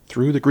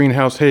Through the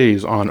Greenhouse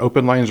Haze on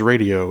Open Lines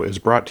Radio is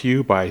brought to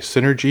you by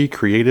Synergy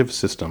Creative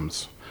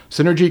Systems.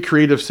 Synergy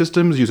Creative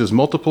Systems uses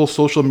multiple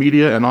social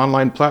media and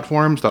online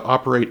platforms that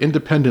operate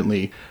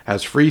independently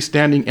as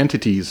freestanding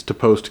entities to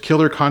post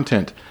killer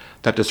content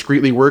that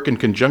discreetly work in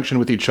conjunction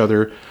with each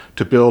other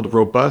to build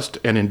robust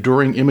and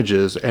enduring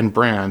images and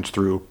brands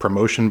through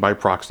promotion by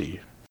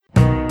proxy.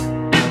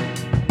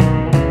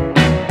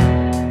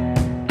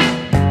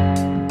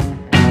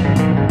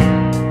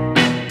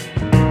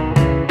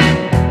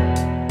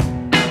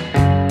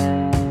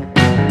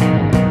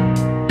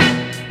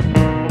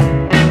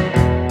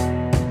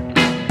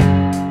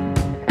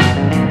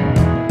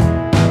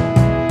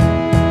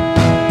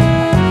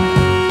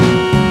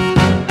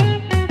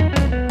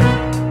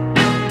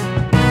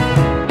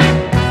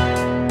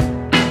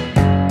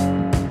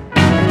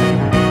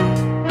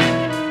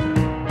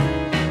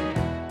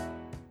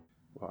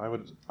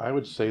 I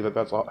would say that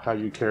that's how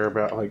you care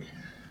about, like,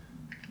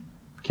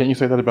 can't you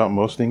say that about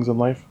most things in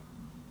life?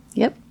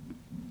 Yep.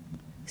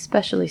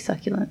 Especially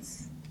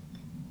succulents.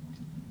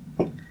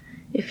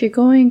 If you're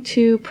going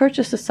to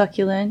purchase a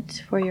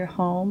succulent for your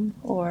home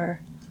or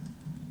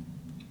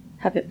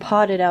have it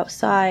potted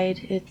outside,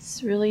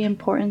 it's really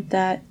important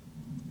that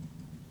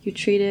you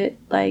treat it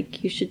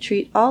like you should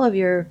treat all of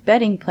your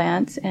bedding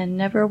plants and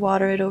never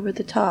water it over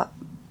the top.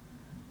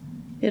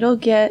 It'll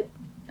get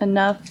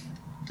enough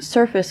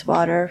surface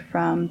water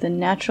from the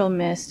natural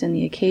mist and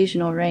the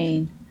occasional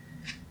rain.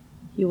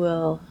 You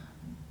will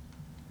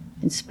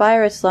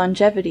inspire its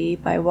longevity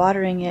by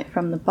watering it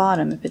from the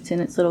bottom. If it's in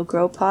its little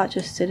grow pot,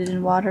 just sit it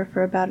in water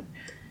for about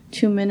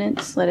 2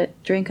 minutes, let it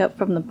drink up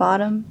from the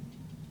bottom,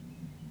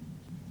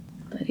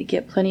 let it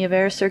get plenty of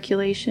air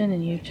circulation,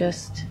 and you've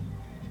just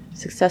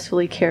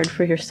successfully cared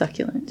for your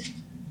succulent.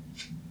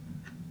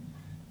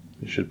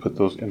 You should put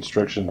those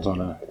instructions on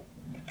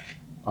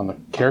the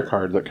care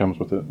card that comes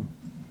with it.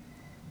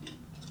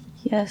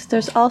 Yes,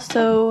 there's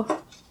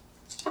also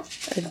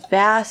a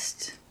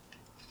vast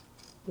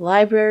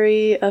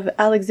library of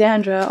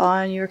Alexandra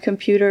on your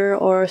computer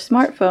or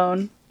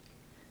smartphone,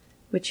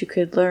 which you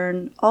could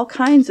learn all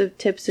kinds of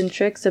tips and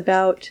tricks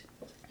about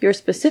your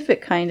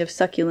specific kind of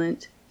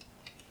succulent.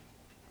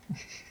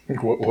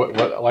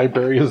 What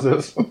library is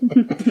this?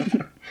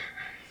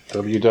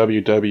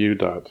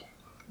 www.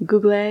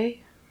 Google.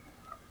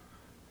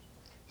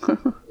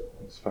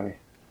 That's funny.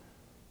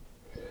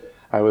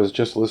 I was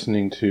just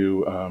listening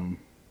to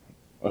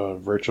a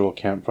virtual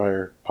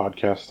campfire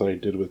podcast that I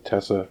did with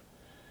Tessa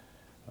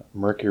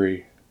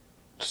Mercury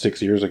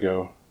 6 years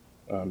ago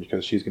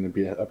because she's going to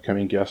be an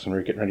upcoming guest and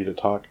we're getting ready to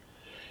talk.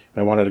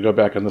 And I wanted to go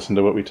back and listen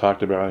to what we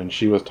talked about, and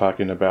she was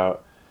talking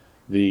about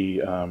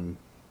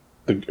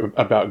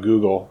about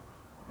Google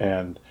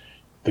and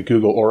the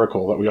Google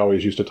Oracle that we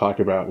always used to talk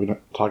about. We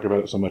don't talk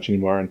about it so much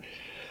anymore, and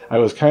I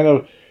was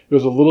it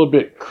was a little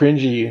bit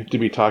cringy to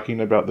be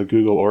talking about the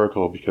Google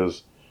Oracle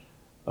because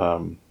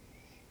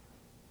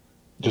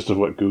just of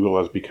what Google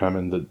has become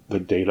and the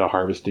data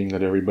harvesting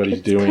that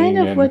everybody's doing. It's kind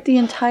of what the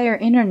entire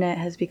internet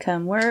has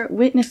become. We're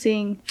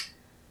witnessing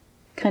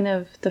kind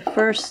of the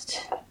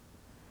first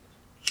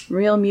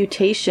real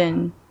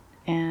mutation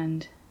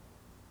and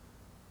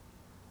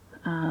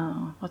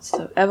what's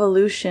the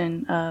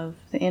evolution of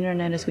the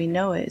internet as we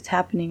know it. It's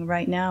happening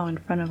right now in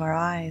front of our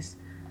eyes.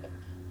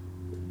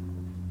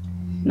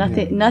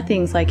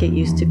 Nothing's like it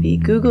used to be.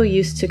 Google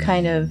used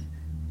to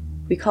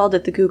we called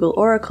it the Google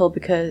Oracle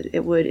because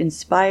it would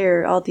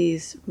inspire all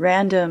these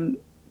random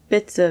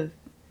bits of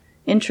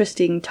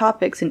interesting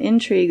topics and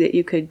intrigue that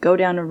you could go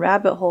down a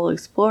rabbit hole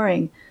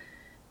exploring.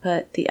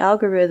 But the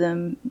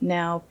algorithm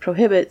now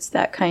prohibits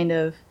that kind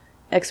of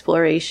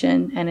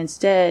exploration and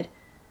instead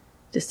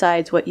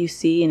decides what you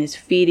see and is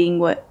feeding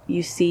what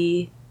you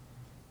see.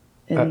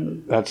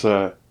 And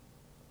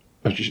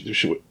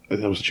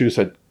she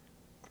said,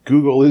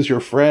 Google is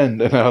your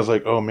friend. And I was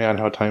like, oh man,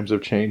 how times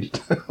have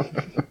changed.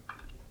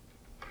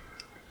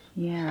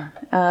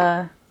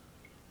 Yeah.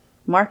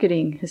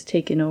 Marketing has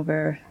taken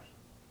over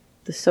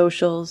the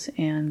socials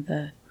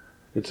and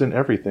it's in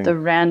everything. The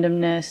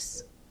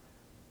randomness.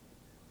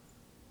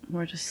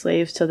 We're just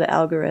slaves to the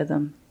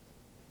algorithm.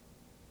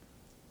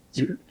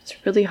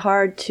 It's really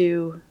hard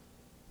to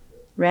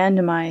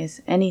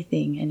randomize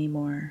anything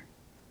anymore.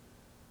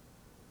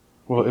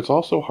 Well, it's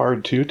also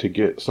hard too to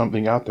get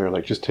something out there.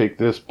 Like just take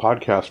this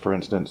podcast, for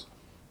instance.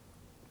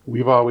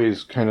 We've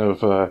always kind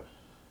of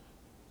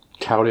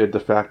touted the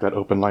fact that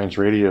Open Lines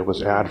Radio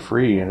was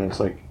ad-free, and it's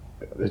like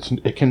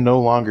it can no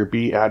longer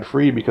be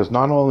ad-free because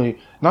not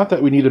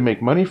that we need to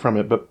make money from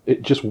it, but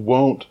it just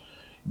won't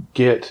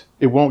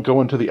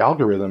go into the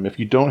algorithm. If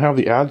you don't have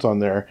the ads on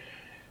there,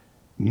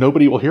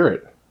 nobody will hear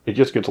it. It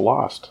just gets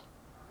lost.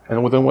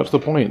 And then what's the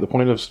point? The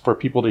point is for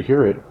people to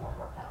hear it.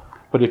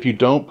 But if you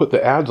don't put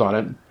the ads on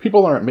it,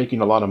 people aren't making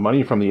a lot of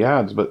money from the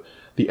ads, but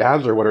the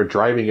ads are what are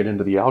driving it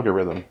into the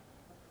algorithm.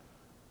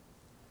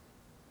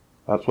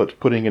 That's what's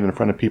putting it in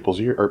front of people's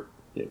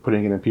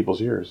putting it in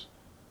people's ears.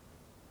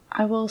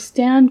 I will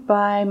stand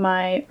by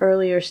my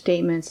earlier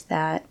statements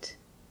that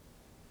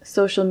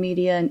social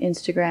media and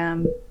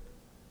Instagram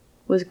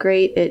was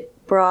great. It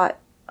brought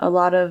a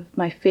lot of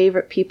my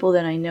favorite people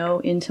that I know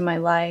into my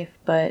life,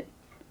 but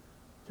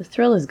the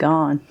thrill is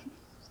gone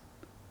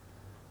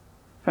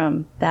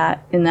from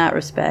that in that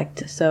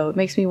respect. So it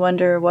makes me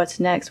wonder what's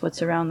next,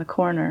 what's around the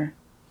corner.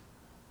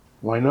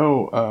 Well, I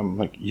know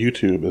like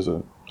YouTube is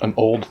an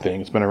old thing.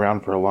 It's been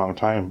around for a long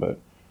time, but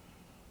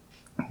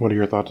what are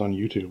your thoughts on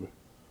YouTube?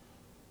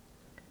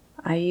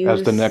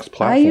 As the next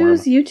platform. I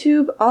use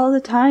YouTube all the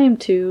time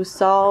to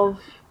solve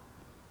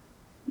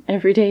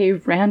everyday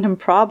random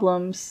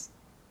problems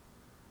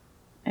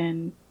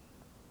and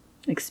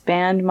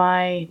expand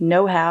my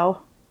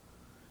know-how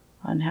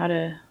on how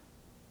to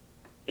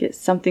get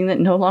something that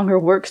no longer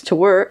works to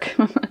work.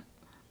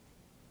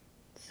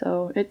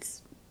 So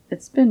it's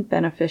been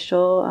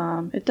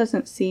beneficial. It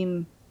doesn't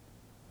seem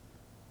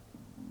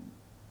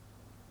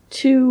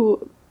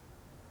too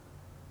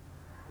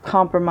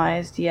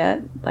compromised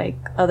yet, like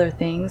other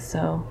things,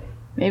 so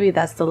maybe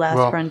that's the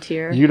last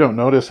frontier. You don't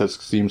notice it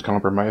seems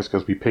compromised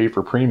because we pay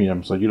for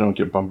premium, so you don't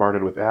get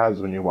bombarded with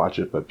ads when you watch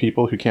it. But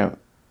people who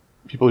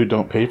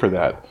don't pay for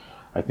that,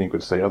 I think,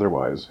 would say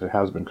otherwise. It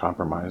has been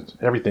compromised.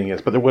 Everything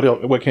is, but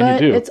what can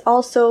you do? It's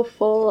also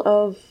full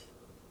of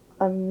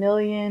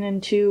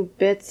 1,000,002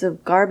 bits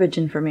of garbage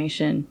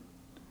information,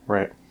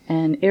 right?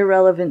 And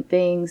irrelevant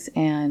things,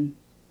 and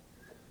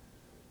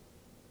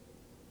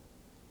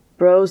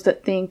bros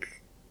that think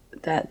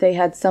that they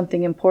had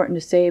something important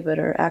to say but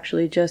are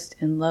actually just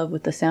in love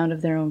with the sound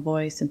of their own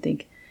voice and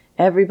think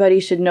everybody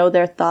should know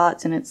their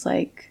thoughts, and it's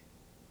like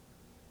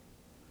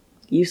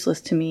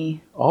useless to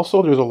me.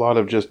 Also, there's a lot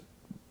of just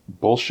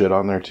bullshit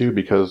on there too,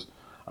 because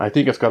I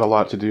think it's got a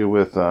lot to do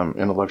with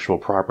intellectual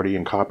property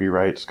and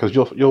copyrights, because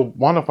you'll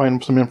want to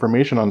find some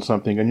information on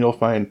something and you'll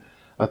find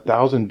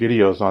 1,000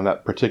 videos on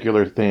that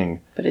particular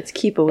thing. But it's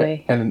keep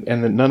away. And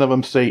none of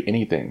them say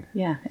anything.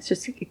 Yeah, it's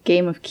just a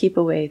game of keep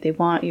away. They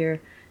want your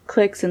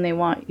clicks and they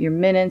want your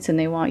minutes and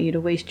they want you to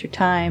waste your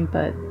time,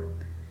 but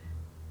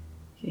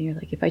you're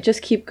like, if I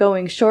just keep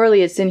going,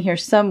 surely it's in here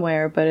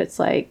somewhere, but it's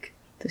like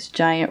this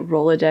giant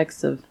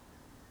Rolodex of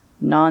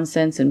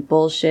nonsense and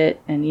bullshit,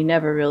 and you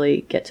never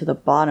really get to the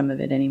bottom of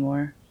it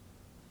anymore.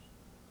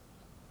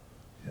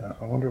 Yeah,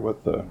 I wonder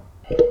what the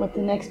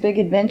next big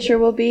adventure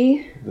will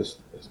be. This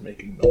is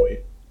making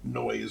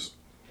noise.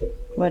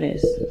 What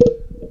is?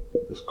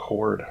 This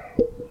cord.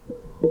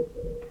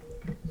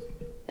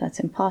 That's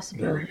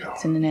impossible. There we go.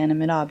 It's an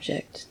inanimate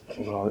object.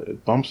 Well,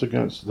 it bumps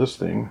against this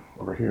thing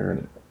over here and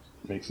it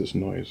makes this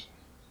noise.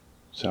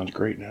 Sounds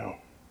great now.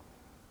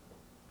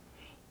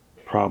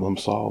 Problem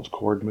solved.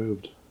 Cord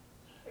moved.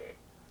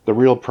 The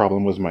real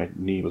problem was my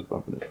knee was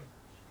bumping it.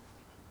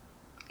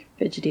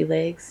 Fidgety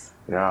legs.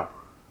 Yeah.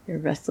 Your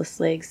restless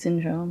leg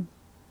syndrome.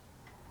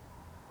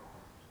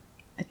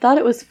 I thought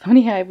it was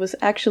funny. I was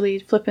actually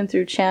flipping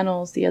through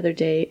channels the other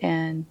day,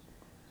 and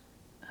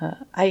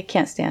I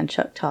can't stand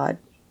Chuck Todd.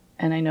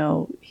 And I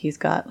know he's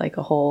got like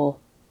a whole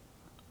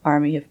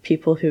army of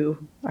people who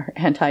are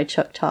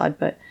anti-Chuck Todd,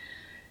 but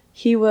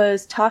he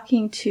was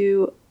talking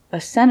to a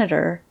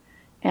senator,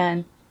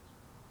 and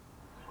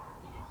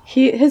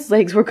his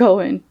legs were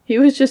going. He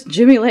was just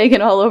Jimmy legging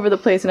all over the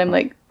place, and I'm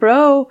like,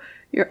 bro,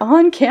 you're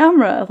on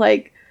camera.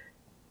 Like,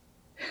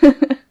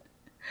 it's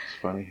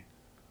funny.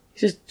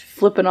 He's just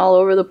flipping all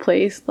over the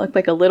place,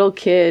 like a little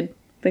kid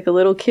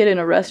in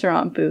a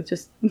restaurant booth.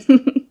 Just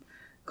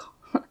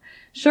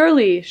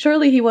surely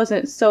he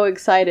wasn't so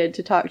excited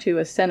to talk to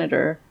a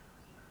senator.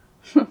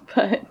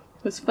 But it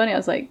was funny. I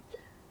was like,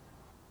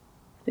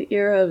 the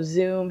era of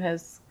Zoom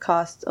has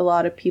cost a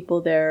lot of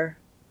people their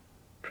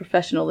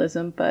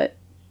professionalism, but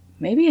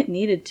maybe it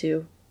needed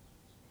to.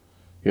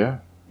 Yeah.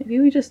 Maybe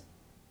we just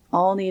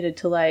all needed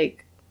to,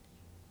 like,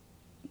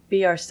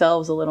 be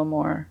ourselves a little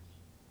more.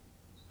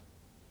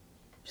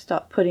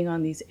 Stop putting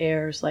on these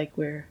airs like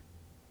we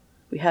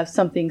have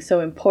something so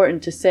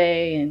important to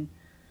say, and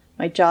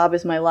my job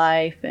is my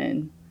life,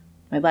 and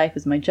my life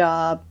is my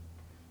job.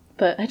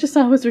 But I just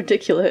thought it was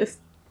ridiculous.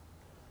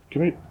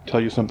 Can I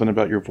tell you something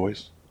about your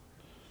voice?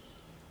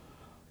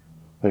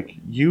 Like,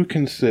 you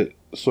can sit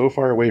so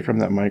far away from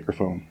that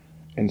microphone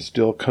and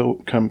still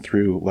come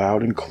through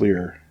loud and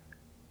clear.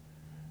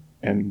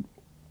 And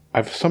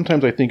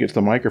sometimes I think it's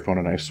the microphone,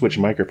 and I switch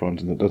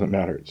microphones, and it doesn't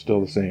matter. It's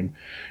still the same.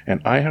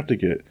 And I have to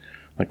get,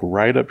 like,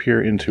 right up here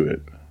into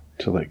it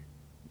to, like,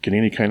 get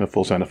any kind of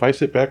full sound. If I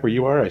sit back where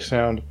you are, I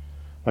sound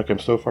like I'm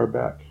so far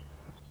back.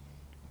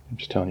 I'm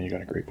just telling you, you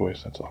got a great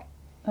voice, that's all.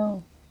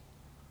 Oh.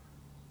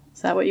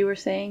 Is that what you were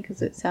saying?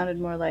 Because it sounded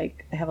more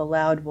like I have a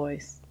loud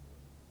voice.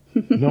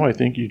 No, I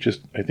think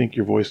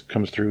your voice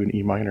comes through in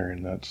E minor,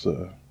 and that's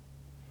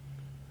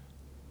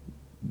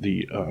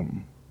the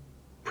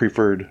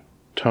preferred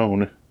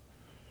tone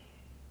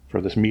for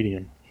this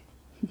medium.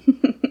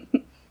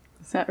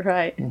 Is that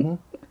right? Mm-hmm.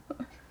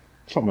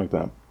 Something like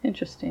that.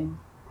 Interesting.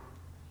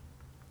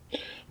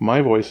 My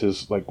voice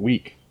is, like,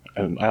 weak,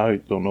 and I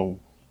don't know.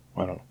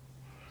 We'll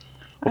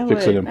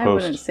fix it in post. I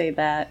wouldn't say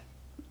that.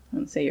 I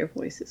wouldn't say your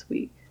voice is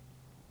weak.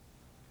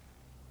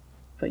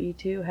 But you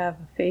do have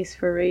a face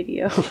for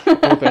radio.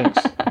 Oh, thanks.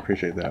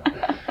 Appreciate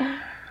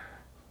that.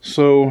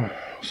 So,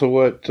 So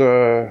what?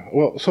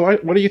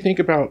 What do you think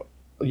about?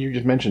 You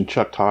just mentioned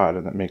Chuck Todd,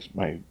 and that makes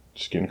my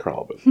skin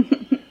crawl. But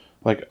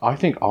like, I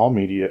think all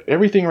media,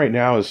 everything right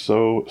now is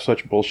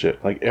such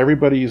bullshit. Like,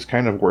 everybody's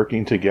kind of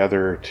working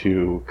together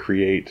to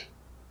create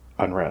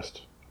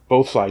unrest.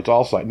 Both sides,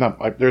 all sides.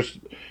 There's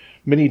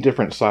many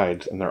different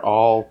sides, and they're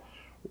all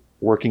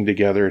working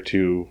together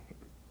to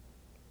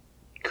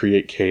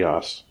create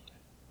chaos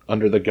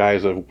under the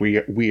guise of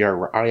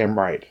I am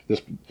right.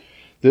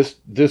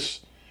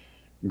 This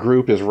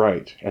group is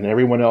right, and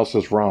everyone else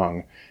is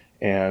wrong,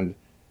 and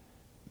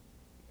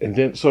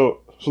then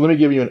so let me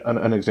give you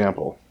an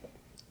example.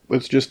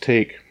 Let's just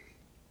take,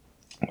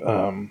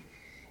 but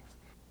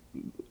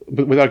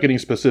without getting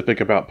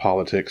specific about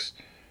politics,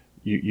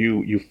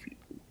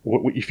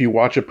 if you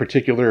watch a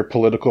particular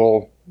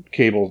political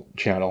cable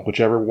channel,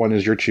 whichever one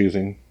is you're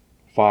choosing,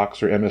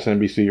 Fox or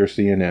MSNBC or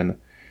CNN,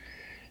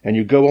 and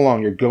you're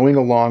going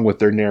along with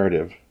their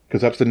narrative,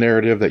 because that's the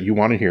narrative that you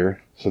want to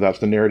hear, so that's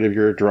the narrative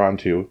you're drawn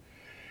to.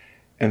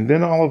 And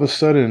then all of a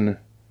sudden,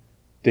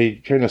 they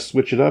kind of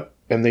switch it up,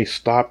 and they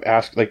stop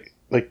asking,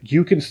 like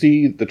you can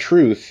see the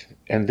truth,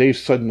 and they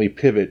suddenly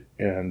pivot,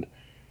 and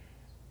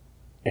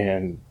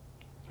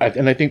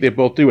I think they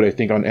both do it. I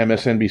think on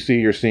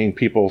MSNBC, you're seeing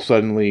people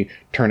suddenly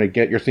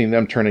you're seeing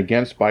them turn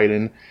against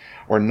Biden,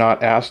 or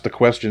not ask the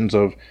questions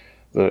of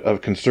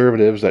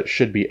conservatives that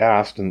should be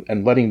asked,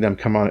 and letting them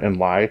come on and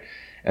lie.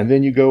 And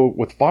then you go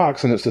with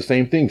Fox, and it's the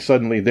same thing.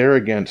 Suddenly they're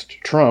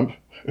against Trump,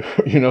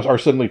 or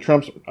suddenly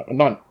Trump's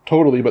not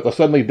totally, but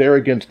suddenly they're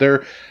against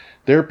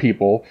their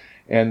people,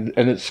 and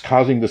it's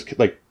causing this,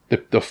 like,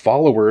 the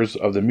followers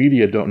of the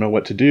media don't know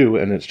what to do,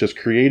 and it's just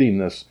creating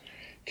this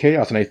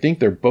chaos. And I think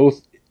they're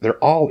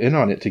all in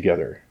on it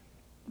together.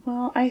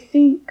 Well, I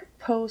think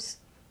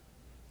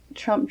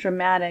post-Trump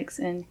dramatics,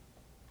 and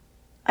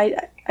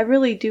I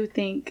really do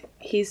think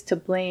he's to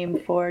blame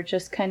for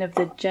just kind of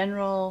the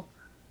general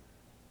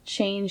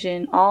change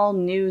in all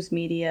news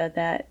media,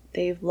 that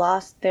they've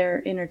lost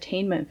their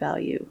entertainment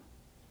value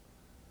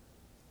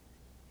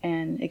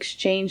and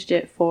exchanged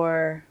it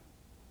for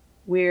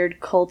weird,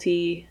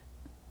 culty,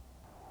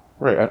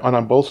 right, and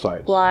on both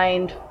sides,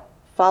 blind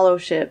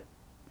followship,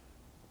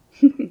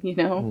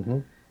 Mm-hmm.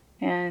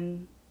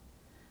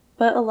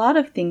 But a lot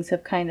of things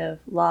have kind of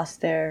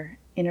lost their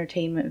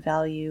entertainment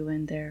value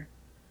and their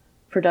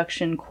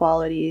production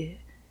quality.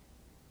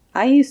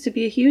 I used to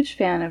be a huge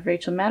fan of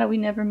Rachel Maddow. We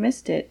never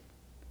missed it,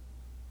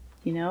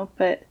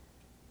 but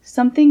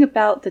something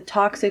about the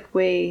toxic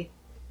way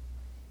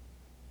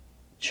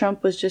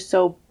Trump was just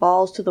so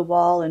balls to the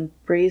wall and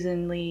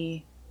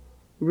brazenly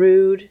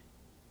rude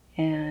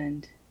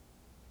and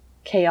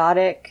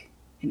chaotic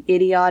and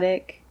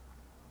idiotic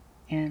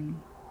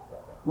and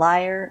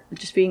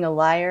just being a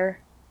liar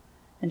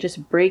and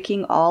just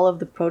breaking all of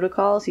the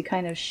protocols. He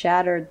kind of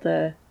shattered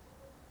the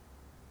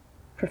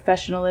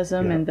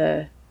professionalism and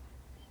the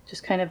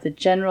just kind of the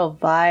general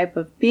vibe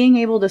of being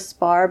able to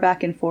spar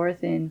back and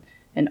forth in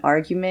an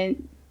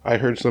argument. I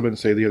heard someone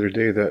say the other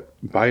day that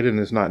Biden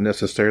is not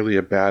necessarily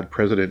a bad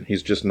president.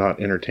 He's just not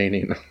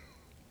entertaining.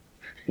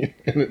 And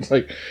it's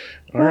like,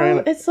 all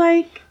right. It's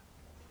like,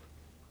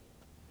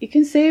 you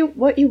can say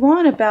what you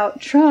want about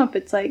Trump.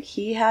 It's like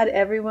he had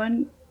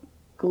everyone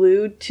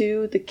glued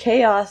to the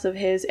chaos of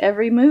his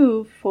every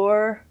move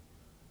for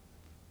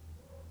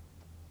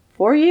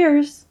 4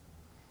 years.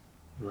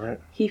 Right.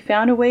 He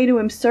found a way to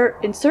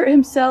insert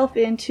himself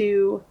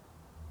into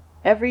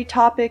every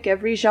topic,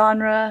 every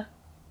genre,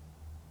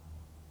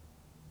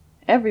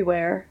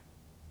 everywhere.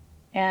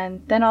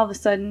 And then all of a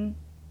sudden,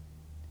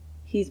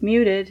 he's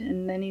muted,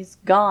 and then he's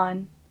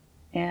gone.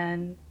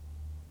 And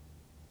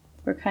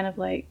we're kind of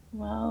like,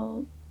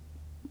 well,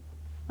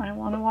 I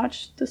want to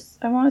watch this.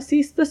 I want to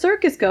see the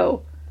circus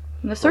go.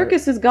 And the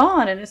circus is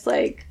gone. And it's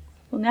like,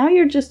 well, now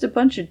you're just a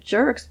bunch of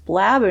jerks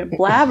blathering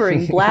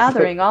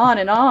on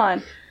and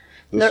on.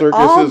 The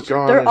circus is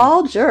gone. They're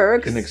all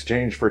jerks. In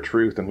exchange for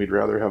truth, and we'd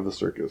rather have the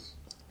circus.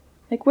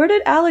 Like, where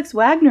did Alex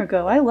Wagner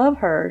go? I love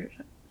her.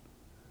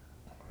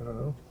 I don't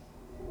know.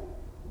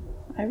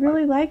 I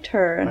really liked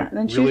her, and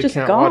then she really was just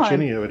can't gone. Watch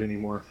any of it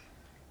anymore.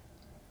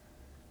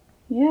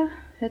 Yeah,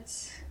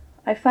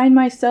 I find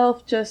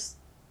myself just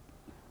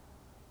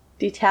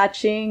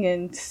detaching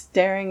and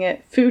staring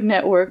at Food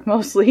Network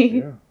mostly.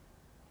 Yeah.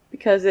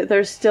 Because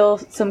there's still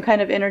some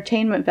kind of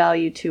entertainment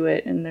value to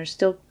it, and there's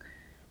still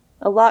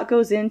a lot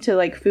goes into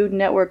like Food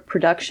Network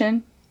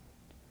production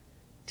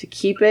to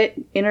keep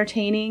it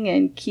entertaining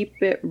and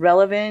keep it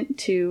relevant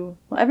to,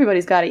 well,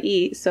 everybody's got to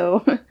eat,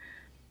 so.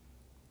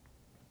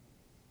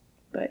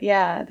 But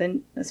yeah,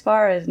 then as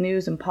far as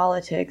news and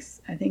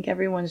politics, I think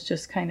everyone's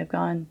just kind of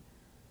gone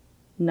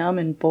numb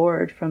and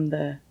bored from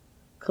the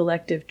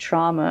collective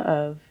trauma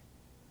of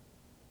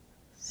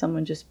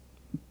someone just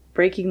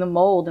breaking the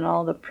mold and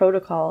all the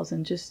protocols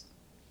and just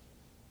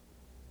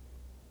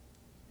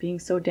being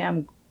so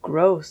damn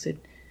gross and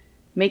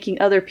making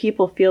other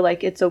people feel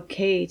like it's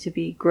okay to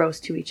be gross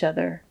to each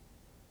other.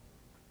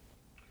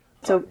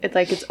 So it's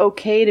like it's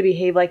okay to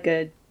behave like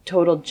a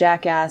total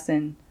jackass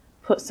and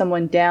put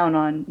someone down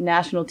on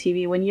national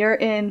TV. When you're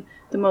in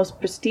the most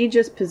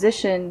prestigious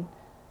position,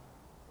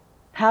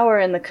 power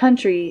in the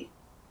country,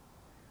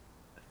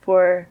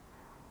 for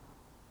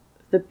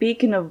the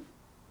beacon of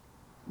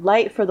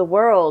light for the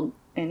world,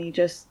 and he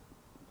just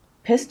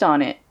pissed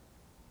on it.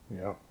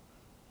 Yeah.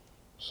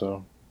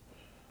 So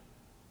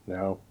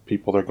now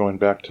people are going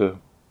back to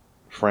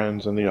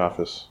Friends and The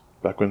Office.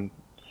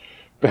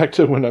 Back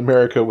to when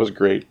America was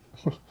great.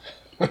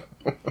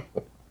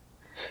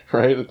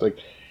 Right? It's like,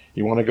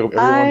 you want to go...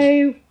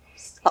 I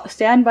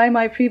stand by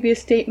my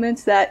previous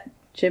statements that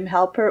Jim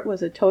Halpert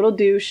was a total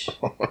douche.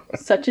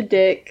 Such a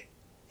dick.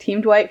 Team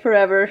Dwight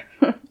forever.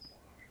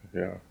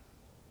 Yeah.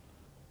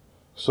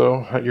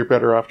 So you're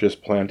better off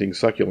just planting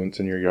succulents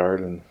in your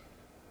yard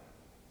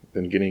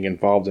than getting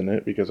involved in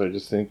it, because I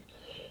just think...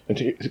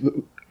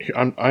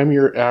 I'm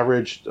your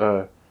average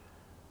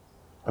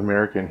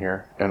American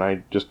here, and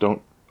I just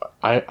don't...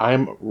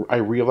 I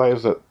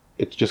realize that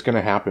it's just going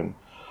to happen.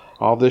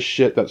 All this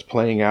shit that's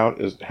playing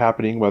out is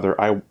happening whether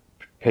I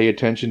pay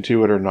attention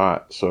to it or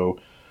not. So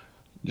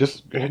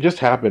just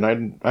happen.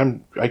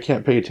 I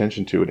can't pay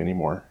attention to it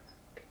anymore.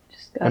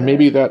 And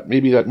maybe that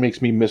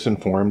makes me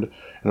misinformed, and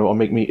it will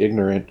make me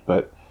ignorant,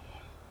 but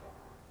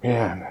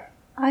man,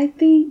 I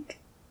think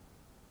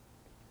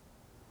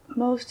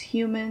most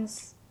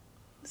humans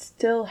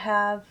still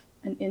have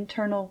an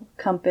internal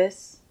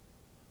compass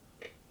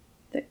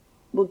that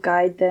will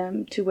guide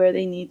them to where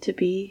they need to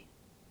be.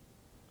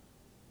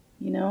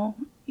 You know,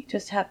 you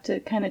just have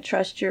to kind of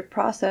trust your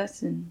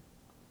process, and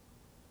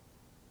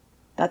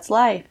that's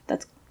life.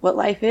 That's what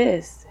life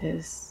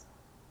is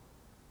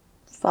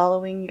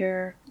following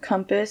your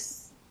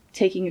compass,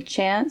 taking a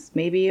chance.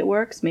 Maybe it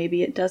works,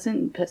 maybe it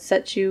doesn't, but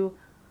sets you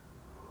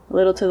a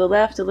little to the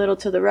left, a little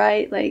to the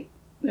right. Like,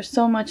 there's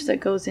so much that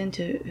goes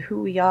into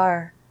who we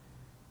are,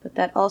 but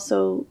that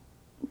also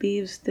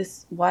leaves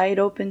this wide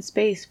open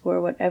space for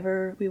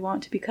whatever we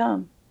want to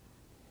become.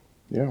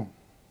 Yeah,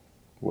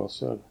 well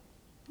said.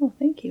 Oh,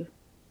 thank you.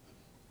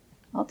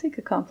 I'll take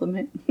a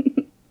compliment.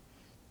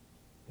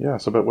 Yeah.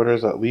 So, but where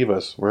does that leave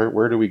us?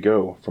 Where do we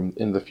go from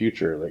in the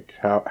future? Like,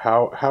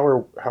 how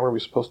are we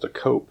supposed to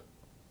cope?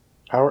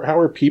 How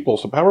are people?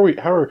 So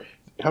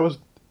how is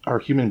our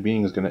human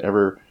beings going to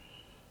ever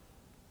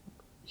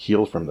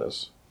heal from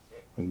this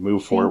and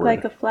move forward?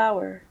 Think like a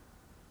flower.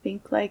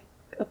 Think like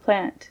a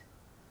plant.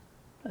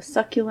 A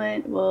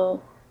succulent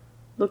will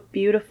look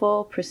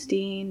beautiful,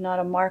 pristine, not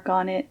a mark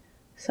on it.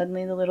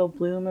 Suddenly the little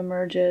bloom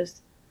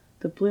emerges.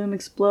 The bloom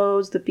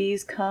explodes, the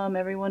bees come,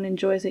 everyone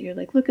enjoys it. You're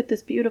like, look at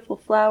this beautiful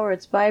flower,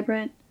 it's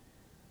vibrant.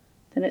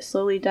 Then it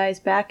slowly dies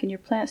back and your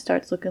plant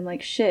starts looking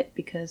like shit,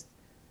 because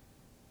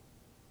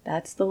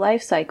that's the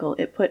life cycle.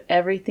 It put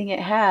everything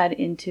it had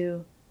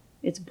into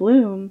its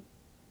bloom,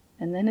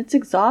 and then it's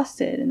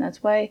exhausted. And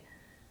that's why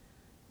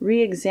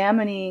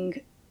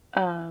re-examining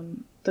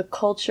the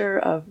culture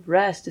of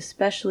rest,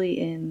 especially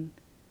in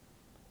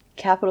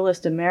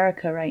capitalist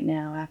America right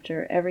now,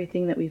 after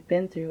everything that we've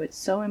been through, it's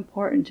so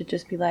important to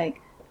just be like,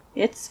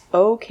 it's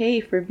okay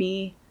for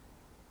me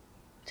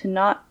to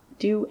not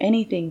do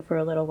anything for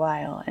a little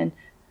while, and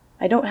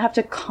I don't have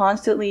to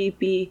constantly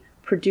be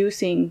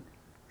producing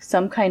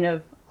some kind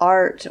of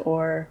art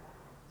or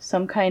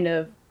some kind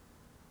of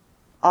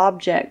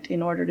object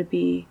in order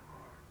to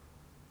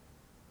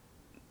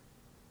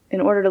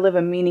live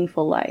a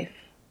meaningful life.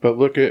 But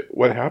look at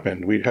what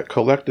happened.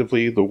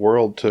 Collectively, the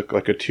world took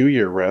like a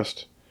 2-year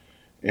rest.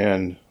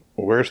 And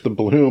where's the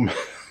bloom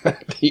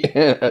at the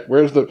end?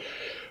 Where's the,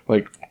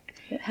 like,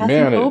 it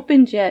hasn't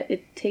opened yet.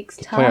 It takes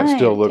time. The plant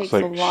still looks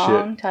like shit. It takes a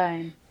long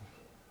time.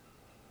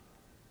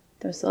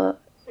 There's a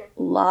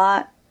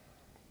lot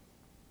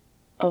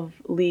of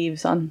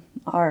leaves on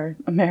our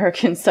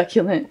American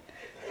succulent.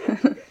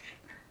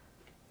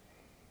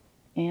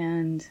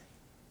 And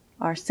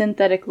our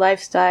synthetic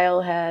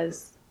lifestyle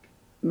has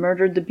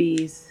murdered the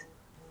bees.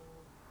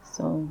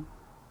 So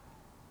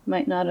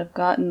might not have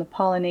gotten the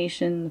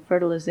pollination, the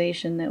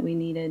fertilization that we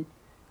needed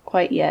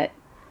quite yet.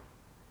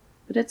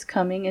 But it's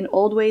coming, and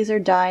old ways are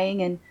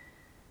dying, and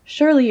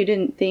surely you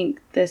didn't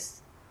think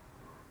this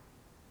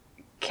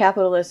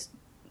capitalist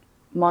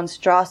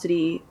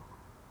monstrosity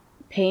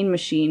pain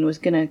machine was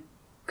going to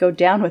go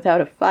down without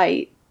a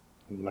fight.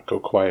 Not go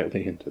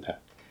quietly into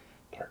that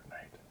dark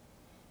night.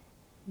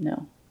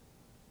 No.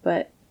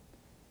 But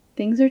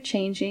things are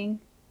changing.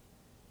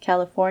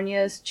 California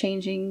is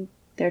changing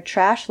their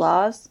trash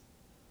laws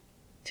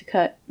to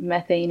cut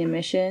methane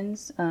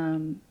emissions,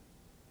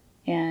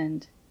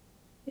 and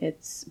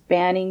it's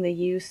banning the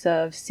use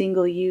of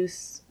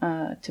single-use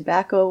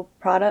tobacco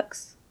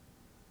products,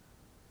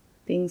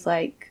 things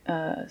like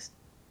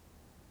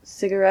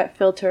cigarette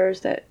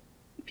filters that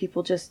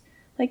people just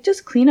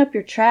clean up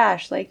your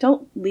trash. Like,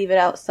 don't leave it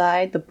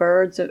outside. The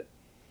birds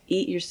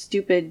eat your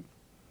stupid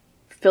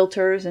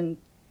filters and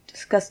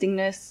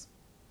disgustingness,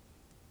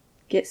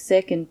 get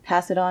sick and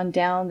pass it on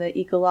down the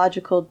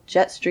ecological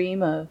jet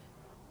stream of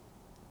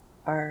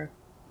our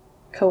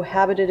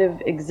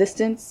cohabitative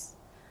existence.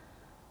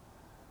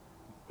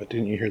 But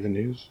didn't you hear the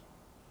news?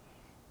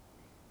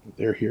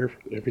 they're here.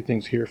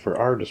 Everything's here for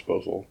our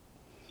disposal,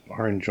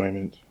 our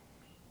enjoyment,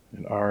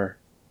 and our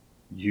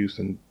use.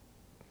 And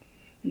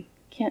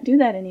can't do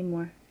that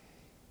anymore.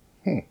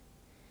 I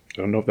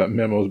don't know if that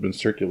memo has been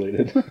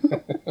circulated.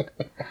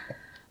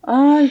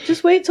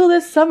 Just wait till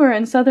this summer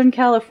in Southern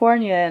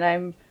California, and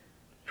I'm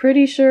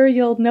pretty sure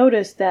you'll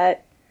notice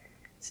that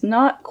it's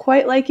not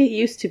quite like it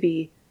used to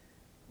be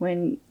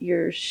when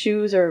your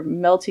shoes are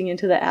melting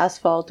into the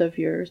asphalt of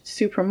your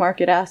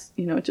supermarket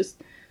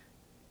just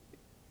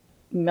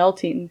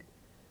melting.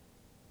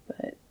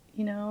 But,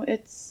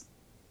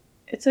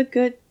 it's a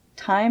good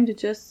time to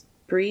just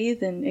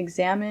breathe and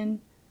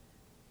examine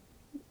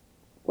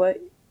what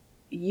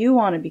you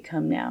want to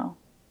become now.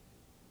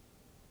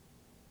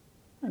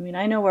 I mean,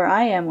 I know where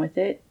I am with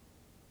it.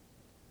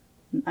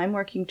 I'm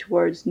working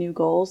towards new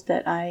goals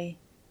that I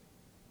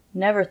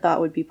never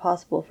thought would be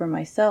possible for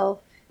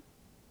myself.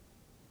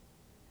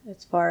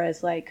 As far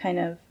as like kind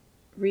of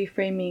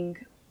reframing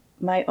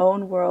my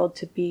own world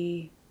to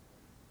be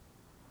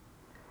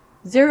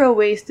zero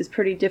waste is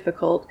pretty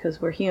difficult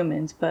because we're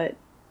humans, but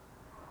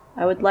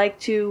I would like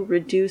to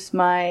reduce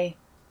my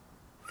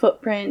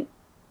footprint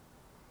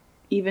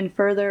even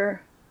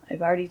further.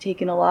 I've already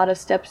taken a lot of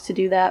steps to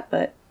do that,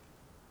 but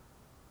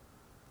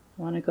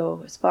I want to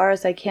go as far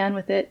as I can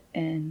with it,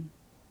 and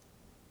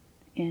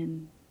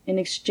in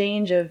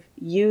exchange of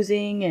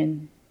using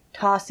and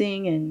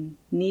tossing and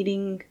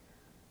needing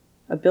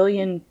a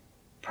billion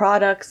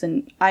products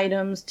and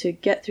items to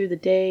get through the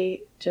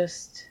day,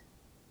 just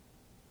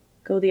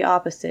go the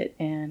opposite.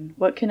 And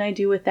what can I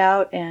do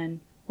without, and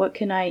what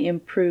can I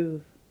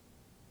improve?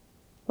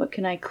 What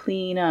can I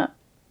clean up?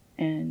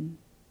 And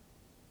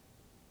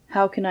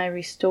how can I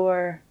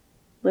restore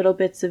little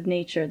bits of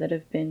nature that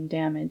have been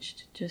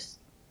damaged? Just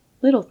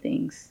little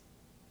things.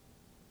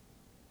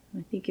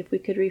 I think if we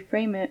could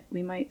reframe it,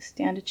 we might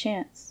stand a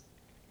chance.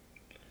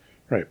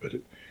 Right, but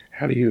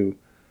how do you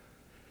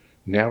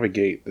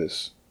navigate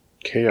this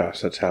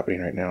chaos that's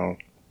happening right now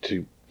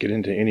to get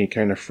into any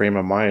kind of frame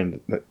of mind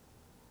that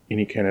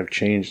any kind of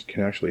change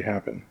can actually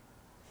happen?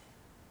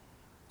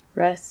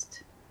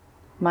 Rest,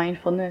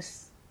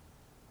 mindfulness,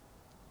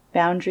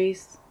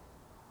 boundaries,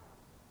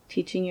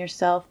 teaching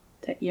yourself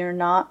that you're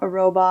not a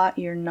robot,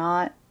 you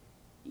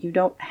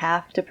don't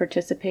have to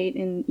participate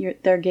in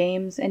their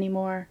games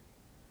anymore.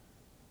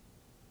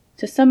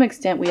 To some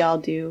extent we all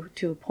do,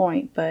 to a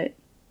point, but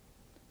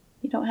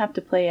you don't have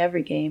to play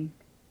every game.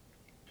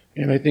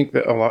 And I think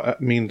that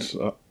means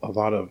a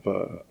lot of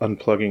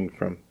unplugging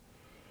from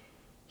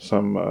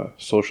some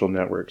social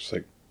networks.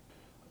 Like,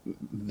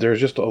 there's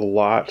just a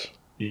lot.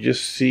 You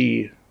just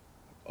see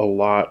a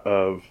lot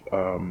of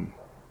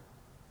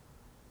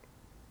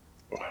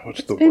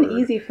what's the word? It's been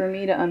easy for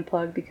me to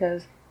unplug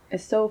because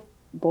it's so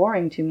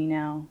boring to me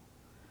now.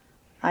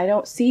 I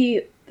don't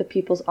see the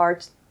people's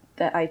arts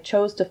that I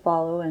chose to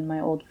follow and my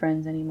old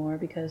friends anymore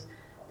because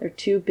they're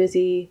too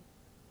busy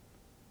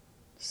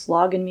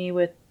slogging me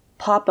with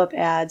pop-up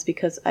ads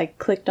because I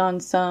clicked on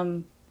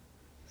some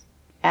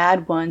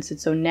ad once, and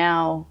so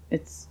now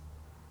it's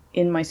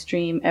in my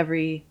stream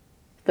every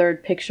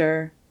third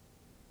picture.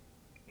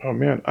 Oh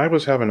man, I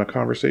was having a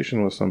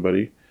conversation with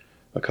somebody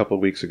a couple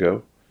of weeks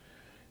ago,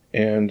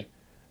 and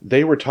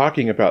they were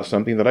talking about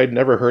something that I'd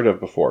never heard of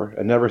before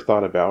and never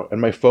thought about, and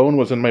my phone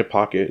was in my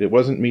pocket. It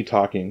wasn't me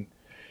talking.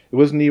 It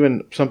wasn't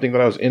even something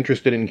that I was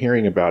interested in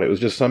hearing about. It was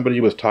just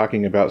somebody was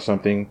talking about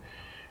something,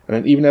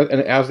 and even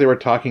as they were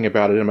talking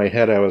about it in my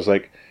head, I was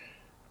like,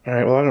 all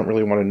right, well, I don't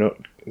really want to know.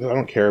 I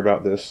don't care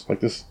about this.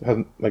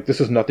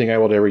 This is nothing I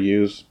will ever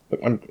use.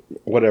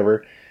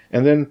 Whatever.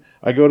 And then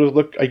I go to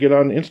look, I get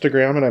on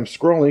Instagram and I'm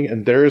scrolling,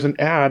 and there is an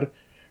ad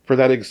for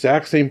that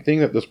exact same thing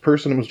that this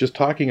person was just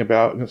talking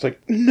about. And it's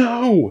like,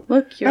 no,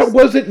 that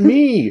wasn't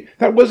me.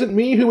 That wasn't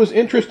me who was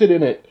interested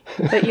in it.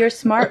 But your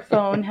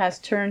smartphone has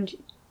turned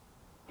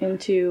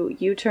into,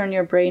 you turn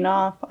your brain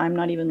off. I'm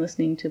not even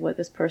listening to what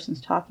this person's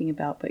talking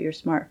about, but your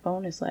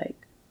smartphone is like,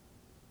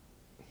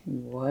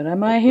 what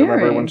am I hearing?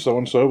 Remember when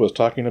so-and-so was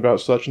talking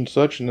about such and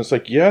such? And it's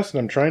like, yes, and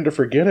I'm trying to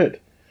forget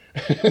it.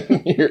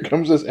 Here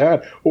comes this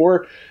ad.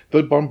 Or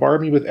they'll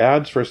bombard me with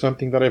ads for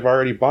something that I've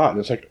already bought.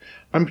 And it's like,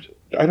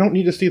 I don't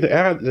need to see the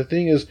ad. The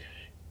thing is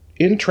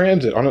in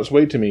transit on its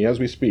way to me as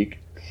we speak.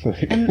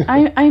 And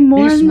I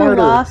mourn the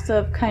loss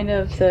of kind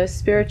of the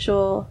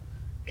spiritual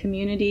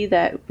community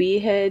that we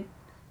had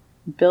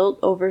built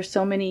over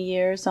so many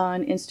years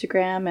on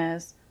Instagram,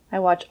 as I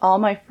watch all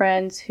my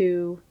friends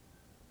who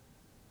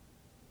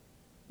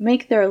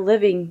make their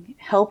living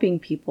helping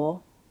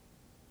people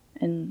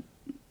and,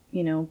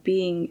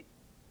 being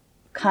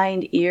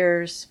kind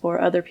ears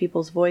for other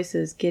people's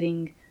voices,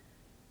 getting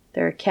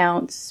their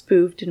accounts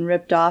spoofed and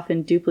ripped off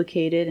and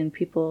duplicated, and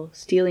people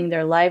stealing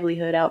their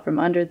livelihood out from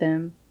under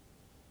them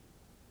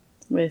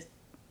with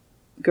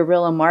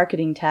guerrilla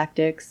marketing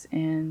tactics.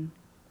 And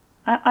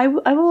I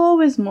will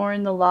always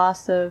mourn the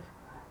loss of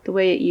the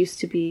way it used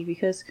to be,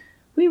 because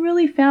we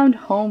really found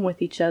home with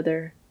each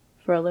other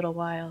for a little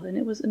while, and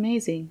it was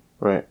amazing.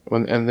 Right.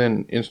 And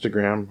then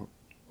Instagram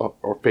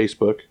or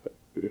Facebook,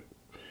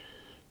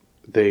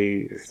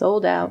 they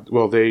sold out.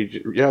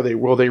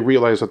 They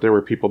realized that there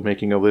were people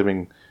making a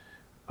living,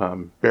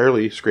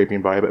 barely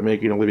scraping by, but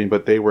making a living,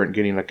 but they weren't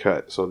getting a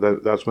cut. So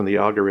that's when the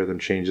algorithm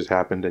changes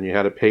happened, and you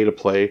had to pay to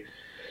play.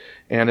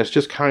 And it's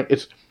just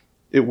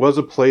it was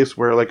a place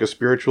where like a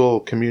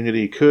spiritual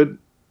community could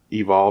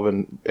evolve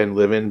and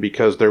live in,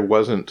 because there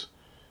wasn't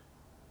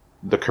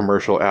the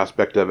commercial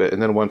aspect of it.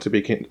 And then once it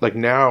became like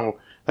now,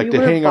 like we to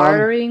were hang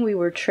bartering, on, we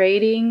were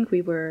trading,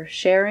 we were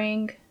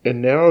sharing.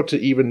 and now to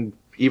even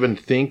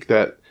think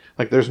that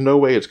like there's no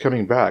way it's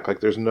coming back.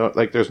 Like there's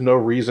no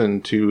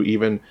reason to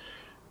even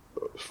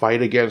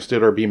fight against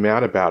it or be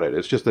mad about it.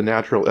 It's just the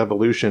natural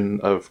evolution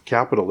of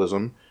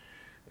capitalism.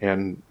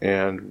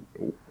 And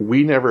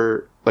we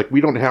never, like,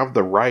 we don't have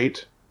the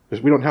right,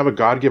 we don't have a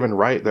God-given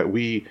right that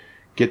we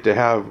get to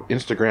have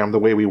Instagram the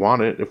way we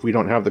want it if we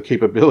don't have the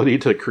capability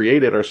to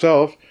create it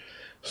ourselves.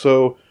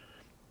 So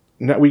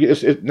now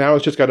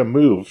it's just got to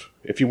move.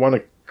 If you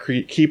want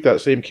to keep that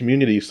same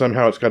community,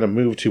 somehow it's got to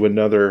move to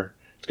another,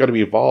 it's got to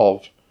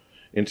evolve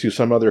into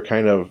some other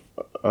kind of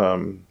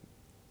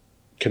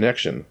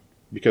connection,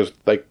 because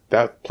like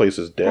that place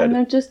is dead. And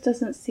there just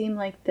doesn't seem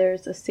like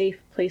there's a safe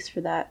place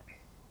for that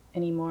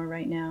anymore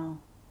right now.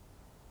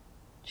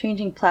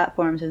 Changing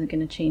platforms isn't going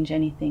to change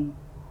anything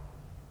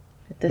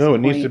at this point.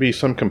 It needs to be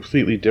some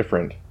completely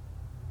different.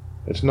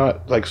 It's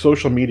not like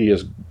social media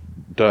is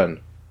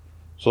done.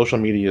 Social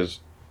media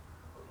is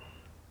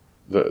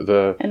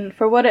the and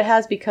for what it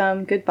has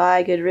become,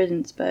 goodbye, good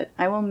riddance. But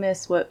I will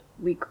miss what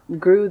we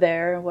grew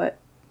there, what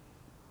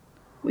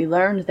we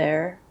learned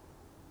there.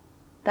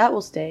 That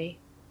will stay.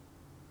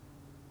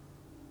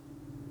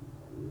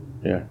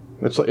 Yeah,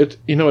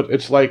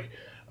 it's like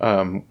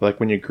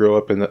when you grow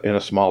up in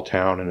a small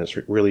town and it's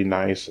really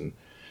nice and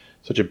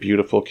such a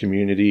beautiful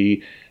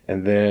community,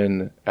 and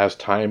then as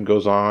time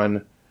goes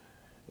on,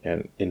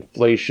 and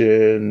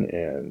inflation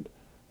and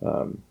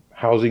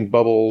housing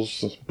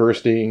bubbles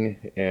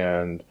bursting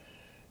and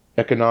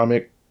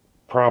economic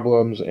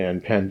problems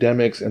and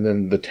pandemics, and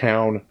then the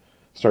town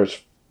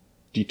starts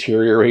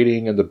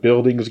deteriorating and the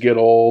buildings get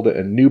old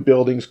and new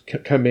buildings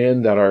come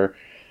in that are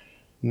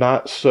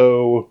not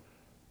so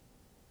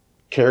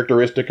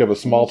characteristic of a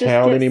small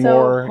town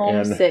anymore. So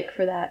homesick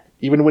for that.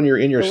 Even when you're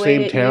in your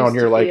same town,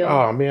 you're like,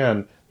 oh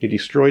man, you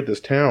destroyed this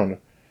town.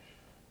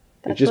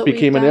 That's it just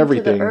became an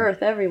everything. To the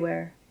earth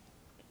everywhere.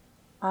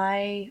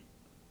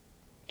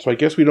 So I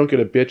guess we don't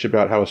get a bitch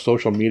about how a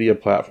social media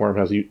platform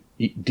has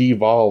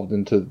devolved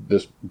into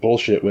this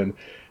bullshit, when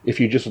if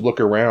you just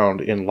look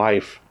around in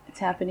life, it's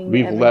happening.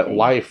 We've let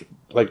life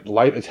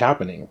is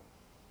happening.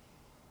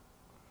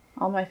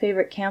 All my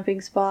favorite camping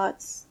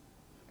spots,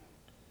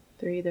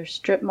 they're either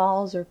strip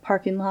malls or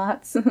parking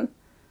lots.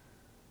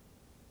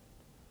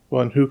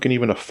 Well, and who can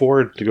even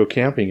afford to go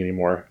camping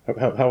anymore?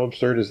 How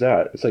absurd is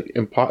that? It's like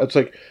it's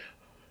like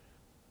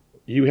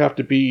you have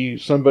to be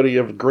somebody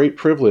of great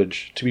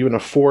privilege to even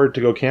afford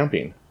to go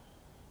camping.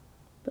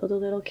 Build a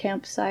little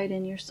campsite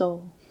in your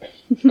soul.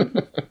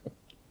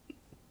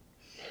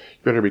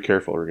 Better be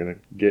careful. We're gonna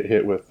get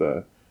hit with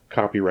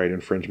copyright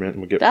infringement,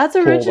 and we'll get That's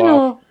original.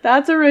 Off.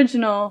 That's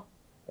original.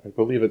 I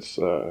believe it's.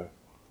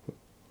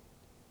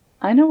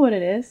 I know what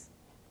it is.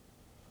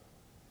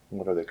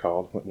 What are they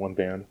called? One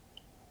band.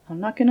 I'm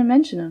not going to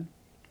mention them.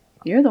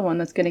 You're the one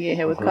that's going to get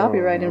hit with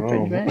copyright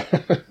infringement.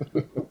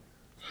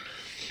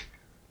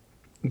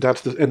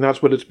 That's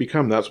what it's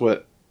become. That's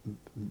what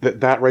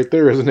that right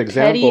there is an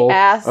example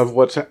of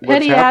what's happening.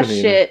 Petty ass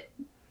shit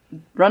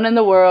running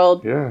the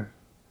world. Yeah.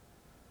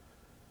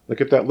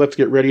 Look at that Let's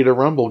Get Ready to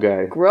Rumble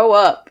guy. Grow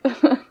up.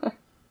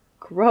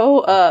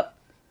 Grow up.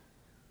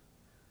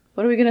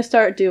 What are we going to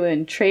start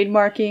doing?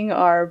 Trademarking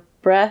our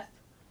breath?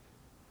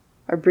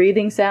 Our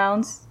breathing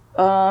sounds?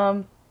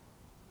 You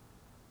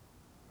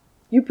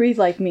breathe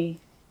like me.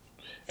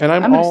 And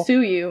I'm going to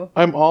sue you.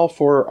 I'm all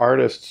for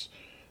artists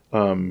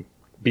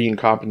being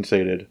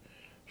compensated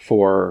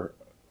for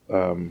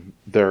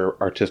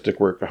their artistic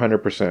work,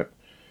 100%.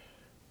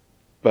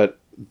 But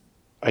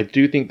I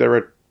do think there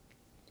are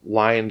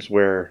lines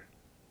where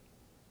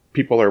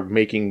people are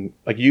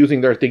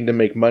using their thing to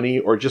make money,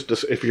 or just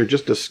if you're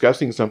just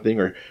discussing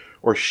something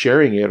or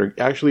sharing it, or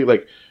actually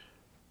like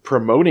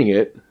promoting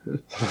it.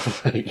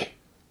 Like,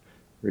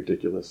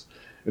 ridiculous.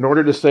 In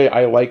order to say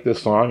I like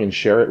this song and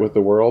share it with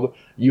the world,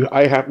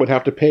 would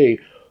have to pay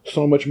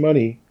so much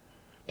money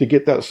to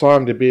get that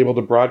song to be able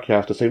to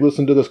broadcast, to say,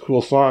 listen to this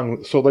cool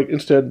song. So like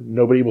instead,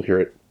 nobody will hear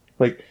it.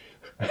 Like,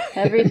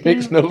 it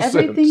makes no sense.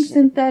 Everything's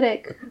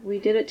synthetic. We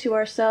did it to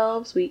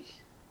ourselves. We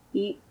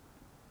eat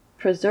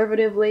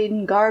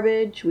preservative-laden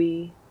garbage.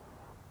 We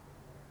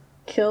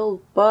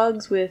kill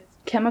bugs with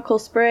chemical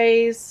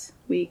sprays.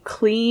 We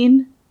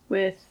clean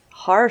with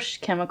harsh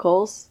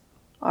chemicals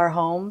our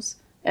homes.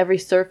 Every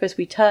surface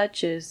we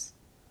touch is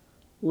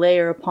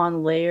layer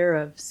upon layer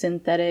of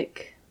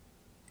synthetic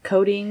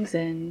coatings,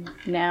 and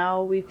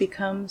now we've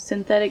become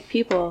synthetic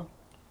people.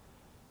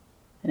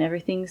 And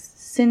everything's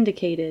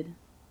syndicated.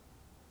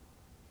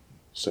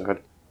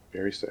 Sad.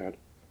 Very sad.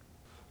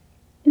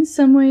 In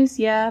some ways,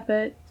 yeah,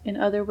 but in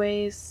other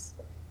ways,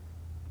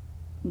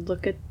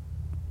 look at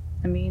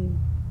I mean,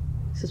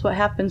 this is what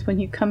happens when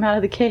you come out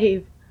of the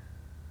cave.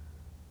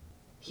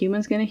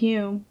 Human's gonna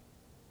hume.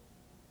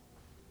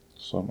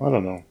 So, I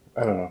don't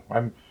know.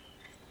 I'm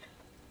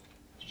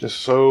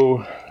just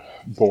so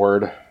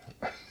bored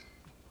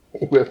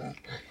with...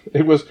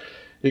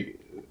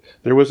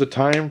 There was a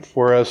time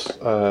for us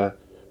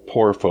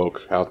poor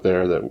folk out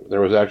there that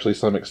there was actually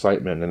some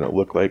excitement, and it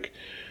looked like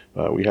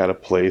we had a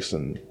place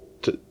and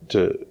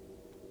to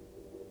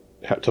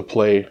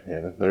play,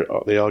 and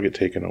they all get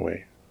taken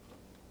away.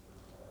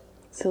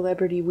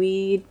 Celebrity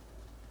weed.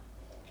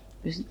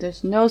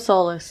 There's no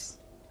solace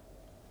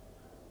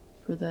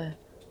for the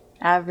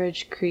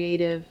average,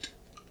 creative,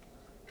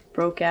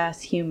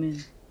 broke-ass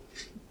human.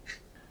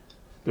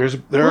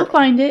 We'll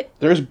find it.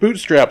 There's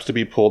bootstraps to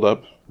be pulled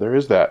up. There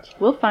is that.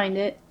 We'll find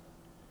it.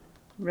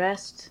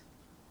 Rest,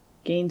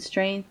 gain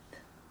strength,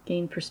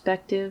 gain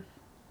perspective.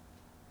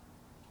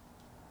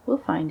 We'll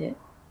find it.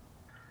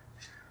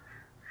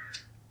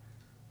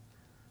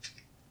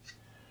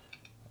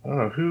 I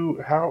don't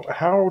know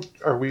how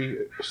are we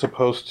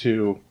supposed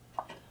to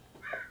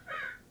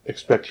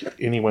expect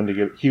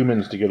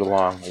humans to get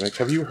along? Like,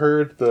 have you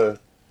heard the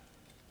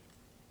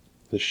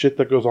shit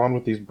that goes on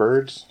with these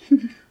birds?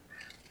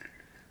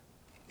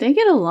 They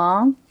get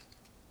along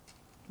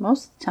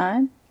most of the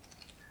time.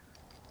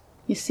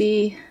 You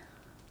see,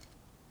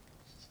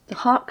 the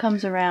hawk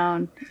comes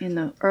around in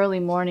the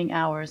early morning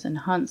hours and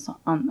hunts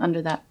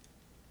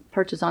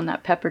perches on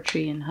that pepper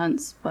tree and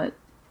hunts, but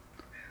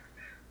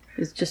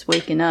is just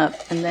waking up.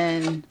 And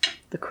then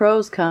the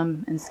crows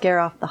come and scare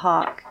off the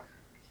hawk.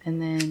 And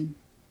then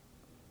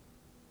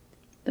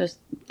there's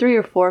 3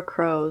 or 4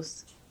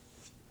 crows,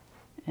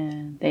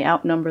 and they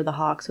outnumber the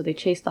hawk, so they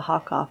chase the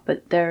hawk off.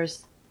 But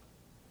there's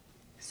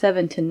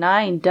 7 to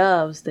 9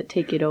 doves that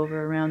take it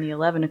over around the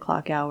 11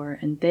 o'clock hour,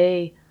 and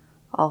they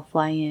all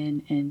fly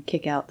in and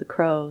kick out the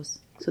crows.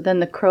 So then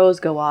the crows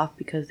go off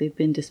because they've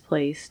been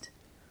displaced.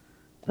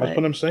 That's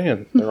what I'm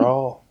saying. They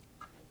all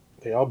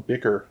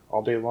bicker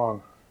all day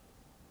long.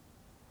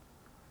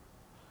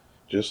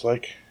 Just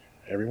like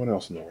everyone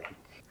else in the world.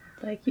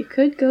 Like, you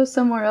could go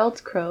somewhere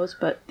else, crows,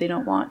 but they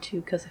don't want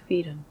to because I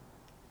feed them.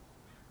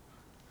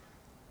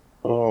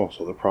 Oh,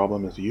 so the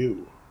problem is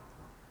you.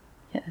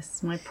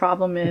 Yes, my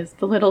problem is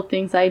the little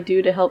things I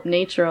do to help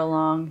nature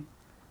along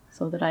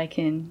so that I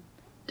can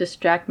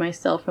distract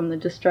myself from the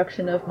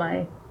destruction of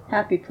my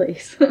happy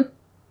place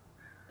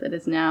that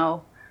is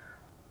now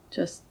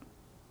just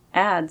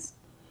ads.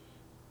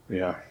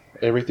 Yeah,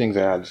 everything's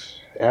ads.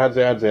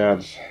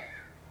 Ads.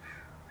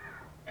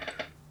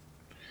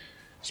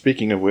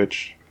 Speaking of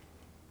which,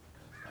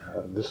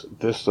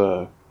 this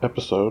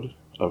episode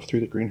of Through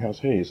the Greenhouse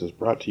Haze is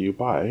brought to you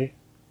by...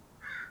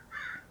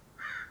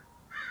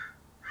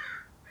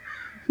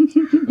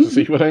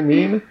 See what I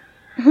mean?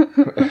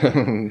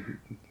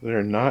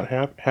 They're not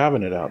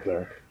having it out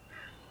there.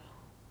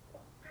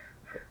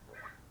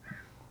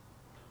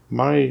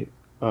 My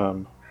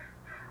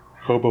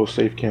Hobo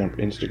Safe Camp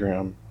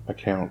Instagram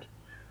account,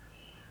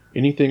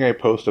 anything I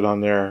posted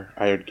on there,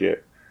 I would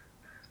get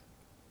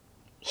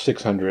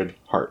 600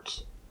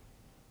 hearts.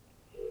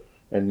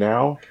 And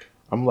now,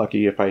 I'm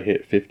lucky if I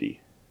hit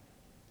 50.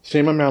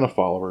 Same amount of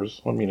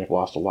followers. I mean, I've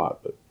lost a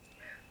lot, but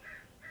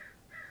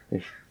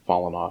they've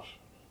fallen off.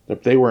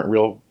 They weren't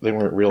real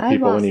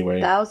people anyway.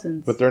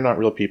 Thousands. But they're not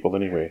real people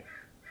anyway.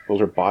 Those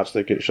are bots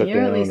that get shut down.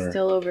 You're at least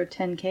still over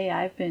 10K.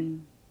 I've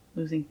been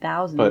losing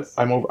thousands.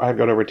 But I've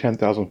got over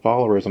 10,000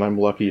 followers, and I'm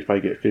lucky if I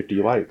get 50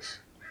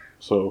 likes.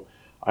 So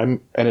and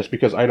it's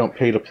because I don't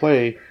pay to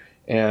play,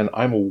 and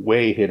I'm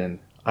way hidden.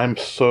 I'm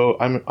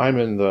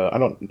in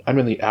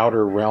the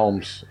outer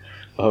realms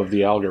of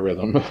the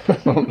algorithm. I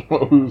don't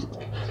know who's...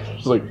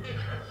 It's like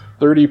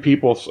 30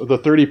 people. The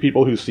 30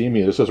 people who see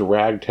me, it's this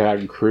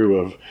ragtag crew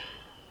of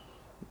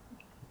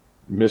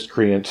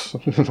miscreants.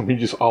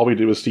 All we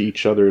do is see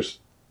each other's...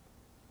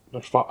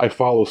 I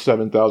follow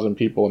 7,000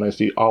 people,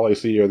 and all I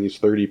see are these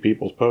 30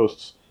 people's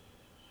posts.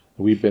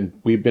 We've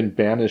been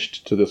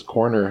banished to this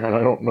corner, and I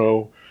don't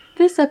know...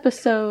 This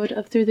episode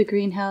of Through the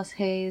Greenhouse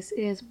Haze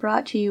is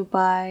brought to you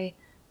by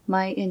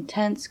my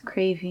intense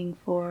craving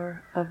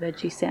for a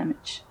veggie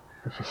sandwich.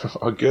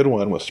 A good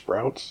one with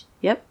sprouts.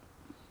 Yep.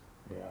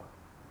 Yeah.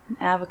 An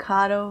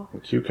avocado.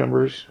 And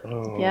cucumbers.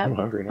 Oh, yep. I'm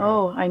hungry now.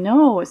 Oh, I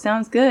know. It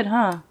sounds good,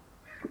 huh?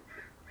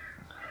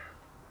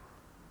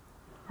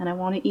 And I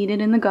want to eat it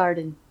in the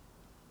garden.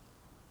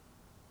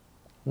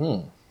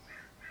 Well,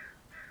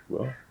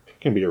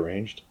 it can be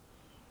arranged.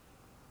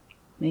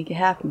 Make it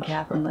happen,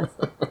 Captain. Let's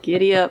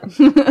giddy up.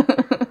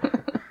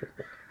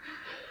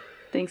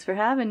 Thanks for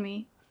having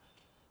me.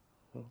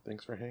 Well,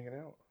 thanks for hanging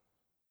out.